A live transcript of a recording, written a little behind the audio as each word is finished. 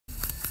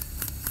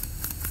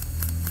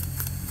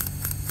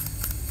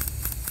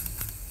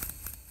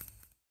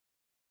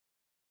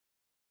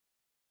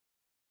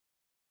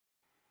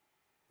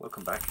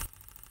Welcome back.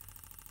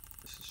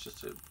 This is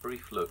just a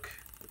brief look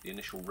at the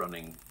initial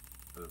running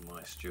of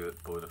my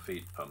Stuart boiler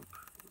feed pump,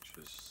 which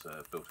was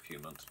built a few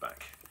months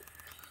back.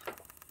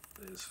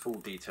 There's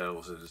full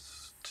details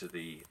as to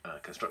the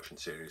construction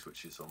series,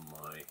 which is on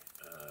my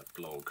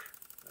blog,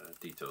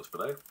 details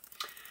below.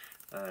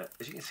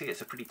 As you can see,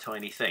 it's a pretty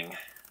tiny thing,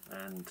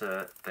 and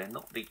they're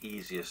not the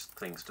easiest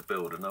things to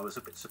build, and I was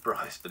a bit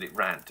surprised that it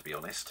ran, to be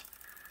honest.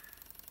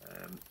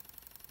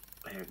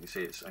 Here you can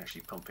see it's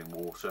actually pumping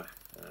water.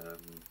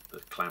 The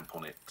clamp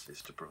on it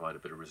is to provide a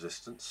bit of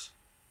resistance.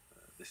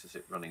 This is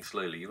it running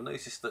slowly. You'll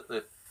notice that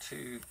the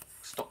two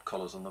stop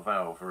collars on the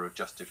valve are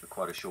adjusted for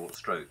quite a short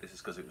stroke. This is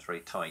because it was very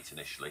tight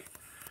initially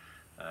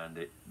and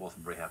it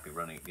wasn't very happy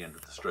running at the end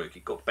of the stroke.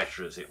 It got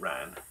better as it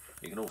ran.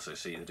 You can also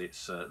see that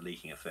it's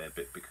leaking a fair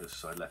bit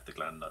because I left the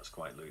gland nuts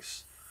quite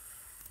loose.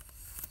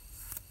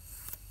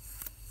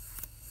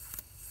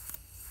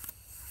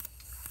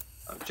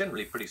 I'm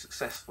generally pretty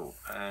successful,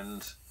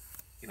 and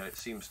you know, it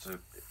seems to,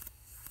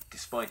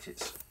 despite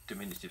its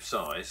diminutive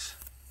size,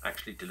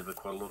 actually deliver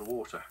quite a lot of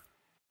water.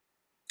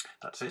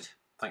 That's it.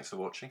 Thanks for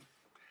watching.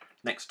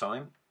 Next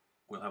time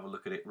we'll have a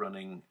look at it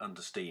running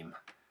under steam.